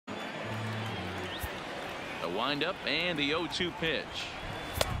The windup and the 0-2 pitch.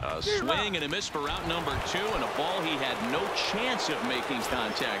 A swing and a miss for out number 2, and a ball he had no chance of making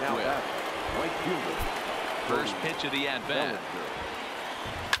contact with. Right fielder. First pitch of the at-bat.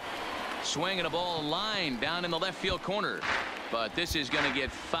 Swing and a ball line down in the left field corner, but this is going to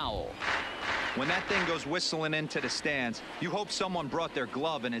get foul. When that thing goes whistling into the stands, you hope someone brought their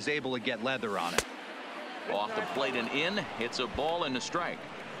glove and is able to get leather on it. Off the plate and in. It's a ball and a strike.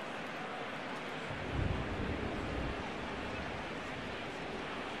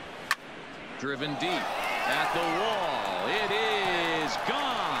 Driven deep at the wall. It is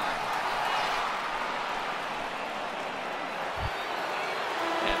gone.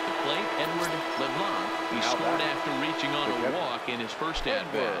 At the plate, Edward LeBlanc. He scored after reaching on a walk in his first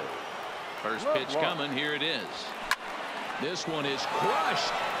at-bat. First pitch coming. Here it is. This one is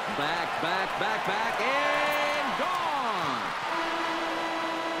crushed. Back, and gone.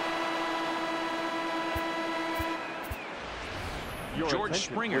 George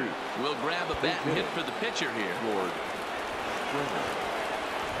Springer will grab a bat and hit for the pitcher here.